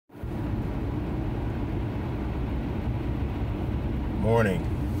morning.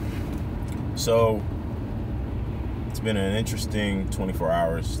 So it's been an interesting 24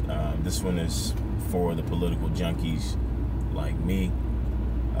 hours. This one is for the political junkies like me.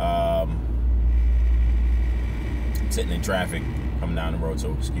 Sitting in traffic coming down the road,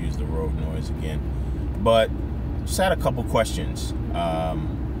 so excuse the road noise again. But just had a couple questions. I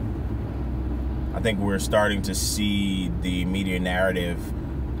think we're starting to see the media narrative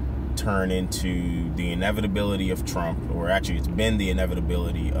turn into the inevitability of Trump, or actually it's been the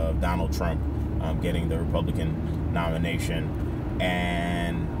inevitability of Donald Trump getting the Republican nomination,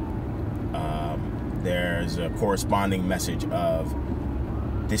 and there's a corresponding message of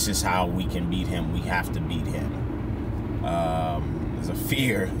this is how we can beat him, we have to beat him. There's a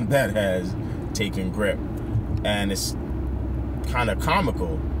fear that has taken grip, and it's kind of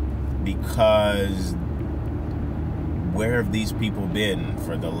comical because where have these people been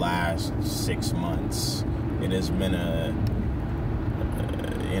for the last 6 months? It has been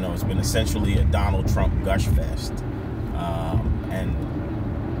it's been essentially a Donald Trump gush fest, and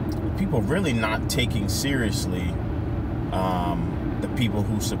people really not taking seriously the people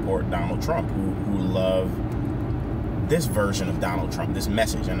who support Donald Trump, who love this version of Donald Trump, this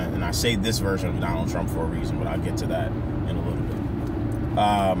message, and I say this version of Donald Trump for a reason, but I'll get to that in a little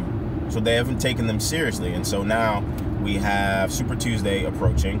bit. So they haven't taken them seriously, and so now we have Super Tuesday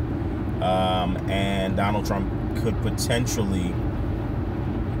approaching, and Donald Trump could potentially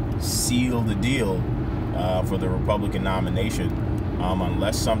seal the deal for the Republican nomination.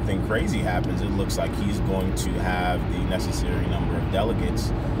 Unless something crazy happens, it looks like he's going to have the necessary number of delegates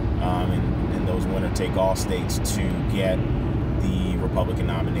in those winner-take-all states to get the Republican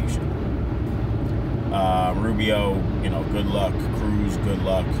nomination. Rubio, good luck. Cruz, good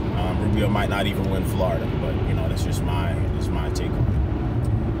luck. Rubio might not even win Florida, but that's just my take on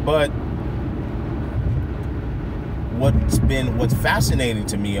it. But what's fascinating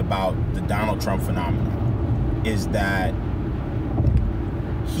to me about the Donald Trump phenomenon is that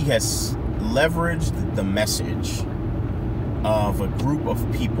he has leveraged the message of a group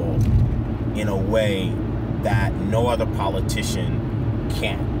of people in a way that no other politician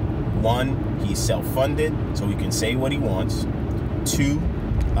can. One, he's self-funded, so he can say what he wants. Two,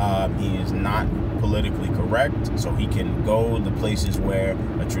 he is not politically correct, so he can go the places where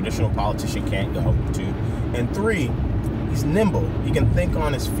a traditional politician can't go to. And three, he's nimble. He can think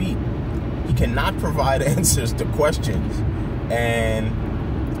on his feet. He cannot provide answers to questions and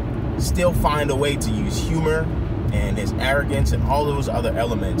still find a way to use humor and his arrogance and all those other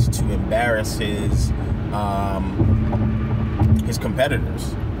elements to embarrass his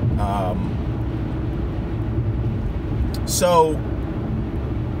competitors. So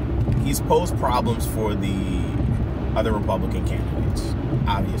he's posed problems for the other Republican candidates,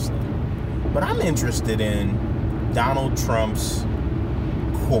 obviously. But I'm interested in Donald Trump's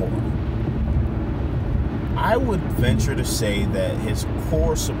core. I would venture to say that his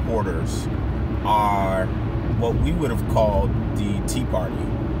core supporters are what we would have called the Tea Party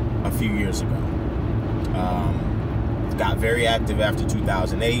a few years ago. It got very active after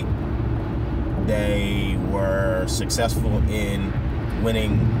 2008. They were successful in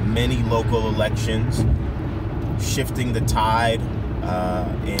winning many local elections, shifting the tide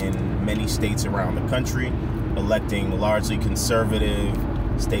in many states around the country, electing largely conservative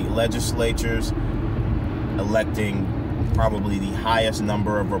state legislatures, electing probably the highest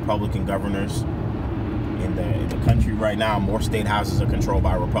number of Republican governors in the country right now. More state houses are controlled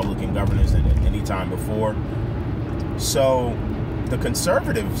by Republican governors than at any time before. So the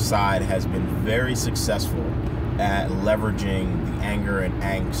conservative side has been very successful at leveraging the anger and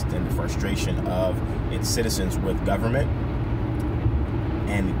angst and the frustration of its citizens with government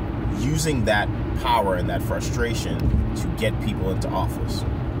and using that power and that frustration to get people into office.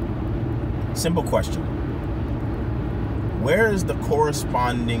 Simple question. Where is the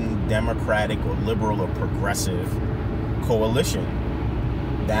corresponding Democratic or liberal or progressive coalition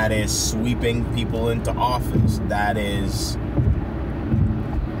that is sweeping people into office, that is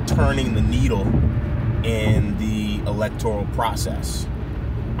turning the needle in the electoral process?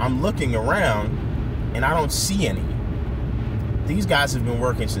 I'm looking around and I don't see any. These guys have been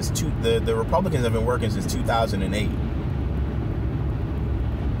working since the Republicans have been working since 2008.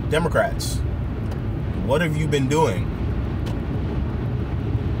 Democrats, what have you been doing?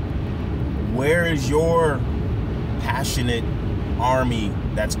 Where is your passionate army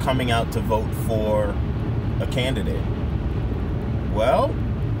that's coming out to vote for a candidate? Well,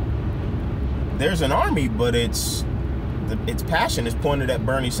 there's an army, but its passion is pointed at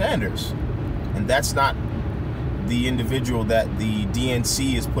Bernie Sanders, and that's not the individual that the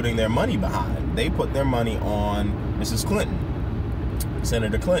DNC is putting their money behind. They put their money on Mrs. Clinton.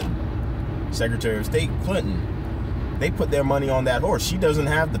 Senator Clinton, Secretary of State Clinton, they put their money on that horse. She doesn't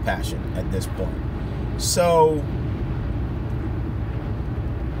have the passion at this point. So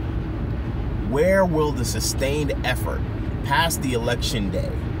where will the sustained effort past the election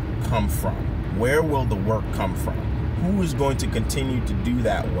day come from? Where will the work come from? Who is going to continue to do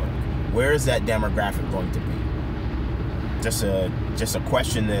that work? Where is that demographic going to be? Just a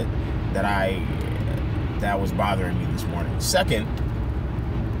question that was bothering me this morning. Second,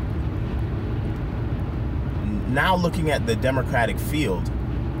 now looking at the Democratic field,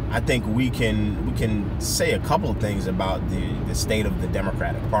 I think we can say a couple of things about the state of the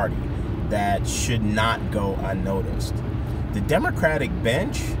Democratic Party that should not go unnoticed. The Democratic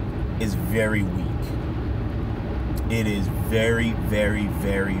bench is very weak. It is very, very,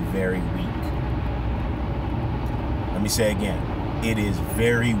 very, very weak. Let me say again, it is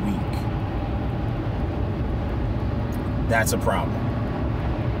very weak. That's a problem.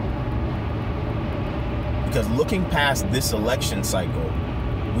 Because looking past this election cycle,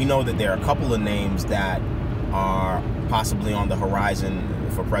 we know that there are a couple of names that are possibly on the horizon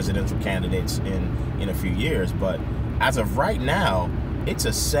for presidential candidates in a few years. But as of right now, it's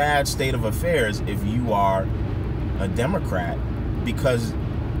a sad state of affairs if you are a Democrat, because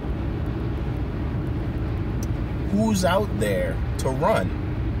who's out there to run?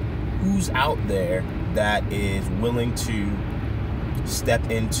 Who's out there that is willing to step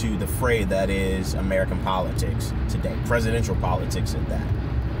into the fray that is American politics today, presidential politics at that?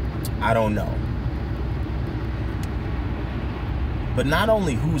 I don't know. But not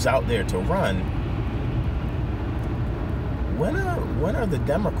only who's out there to run, when are the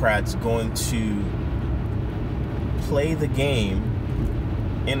Democrats going to play the game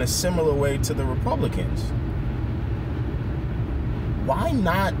in a similar way to the Republicans? Why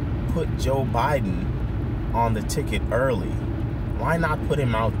not put Joe Biden on the ticket early? Why not put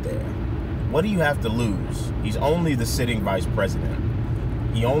him out there? What do you have to lose? He's only the sitting vice president.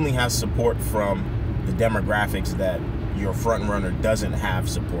 He only has support from the demographics that your front runner doesn't have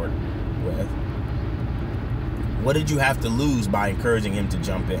support with. What did you have to lose by encouraging him to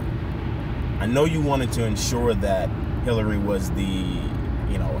jump in? I know you wanted to ensure that Hillary was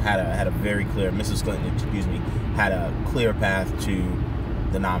had a very clear, Mrs. Clinton, had a clear path to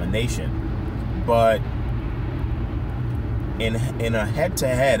the nomination. But in a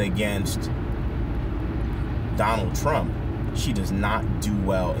head-to-head against Donald Trump, she does not do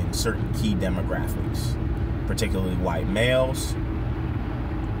well in certain key demographics, particularly white males,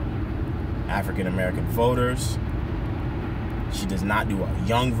 African-American voters. She does not do well.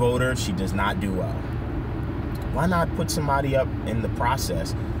 Young voters, she does not do well. Why not put somebody up in the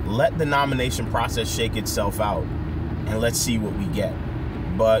process? Let the nomination process shake itself out, and let's see what we get.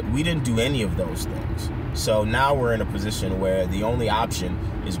 But we didn't do any of those things. So now we're in a position where the only option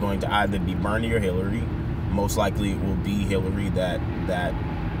is going to either be Bernie or Hillary. Most likely it will be Hillary that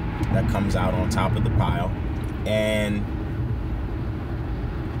comes out on top of the pile. And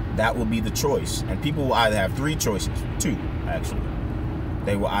that will be the choice. And people will either have two, actually.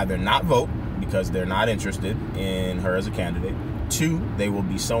 They will either not vote because they're not interested in her as a candidate. Two, they will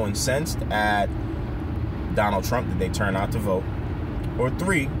be so incensed at Donald Trump that they turn out to vote. Or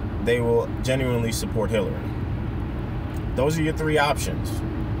three, they will genuinely support Hillary. Those are your three options.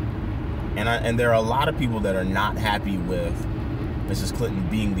 And there are a lot of people that are not happy with Mrs. Clinton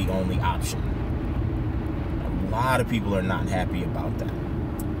being the only option. A lot of people are not happy about that.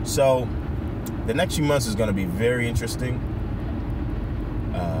 So the next few months is going to be very interesting.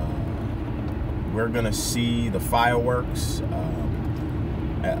 We're going to see the fireworks.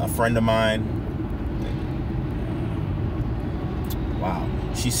 A friend of mine, wow,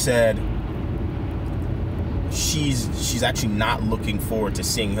 she said she's actually not looking forward to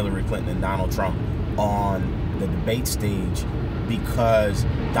seeing Hillary Clinton and Donald Trump on the debate stage because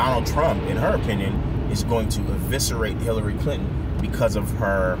Donald Trump, in her opinion, is going to eviscerate Hillary Clinton because of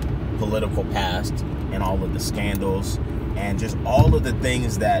her political past and all of the scandals and just all of the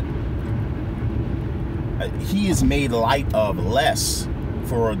things that he has made light of less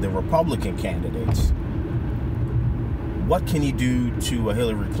for the Republican candidates. What can he do to a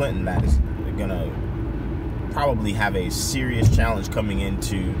Hillary Clinton that is going to probably have a serious challenge coming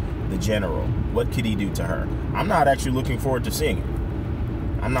into the general? What could he do to her? I'm not actually looking forward to seeing it.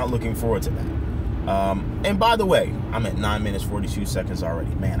 I'm not looking forward to that. And by the way, I'm at 9 minutes 42 seconds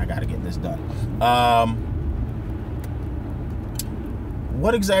already. Man, I got to get this done.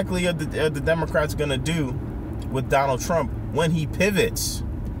 What exactly are the Democrats going to do with Donald Trump when he pivots?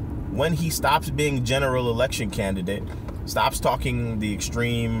 When he stops being general election candidate, stops talking the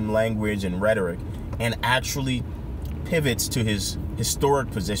extreme language and rhetoric, and actually pivots to his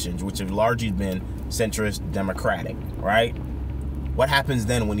historic positions, which have largely been centrist Democratic, right? What happens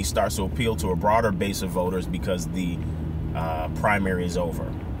then when he starts to appeal to a broader base of voters because the primary is over?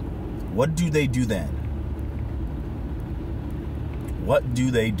 What do they do then? What do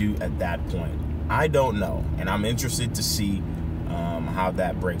they do at that point? I don't know, and I'm interested to see how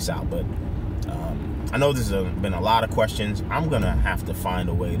that breaks out. But I know there's been a lot of questions. I'm going to have to find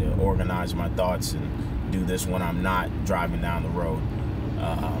a way to organize my thoughts and do this when I'm not driving down the road.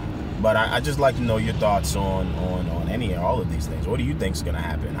 But I just like to know your thoughts on any or all of these things. What do you think is going to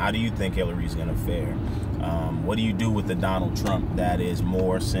happen? How do you think Hillary's going to fare? What do you do with the Donald Trump that is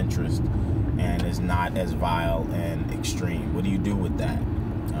more centrist and is not as vile and extreme? What do you do with that?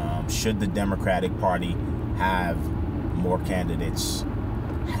 Should the Democratic Party have more candidates?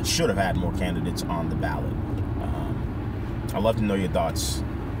 Should have had more candidates on the ballot. I'd love to know your thoughts.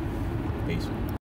 Peace.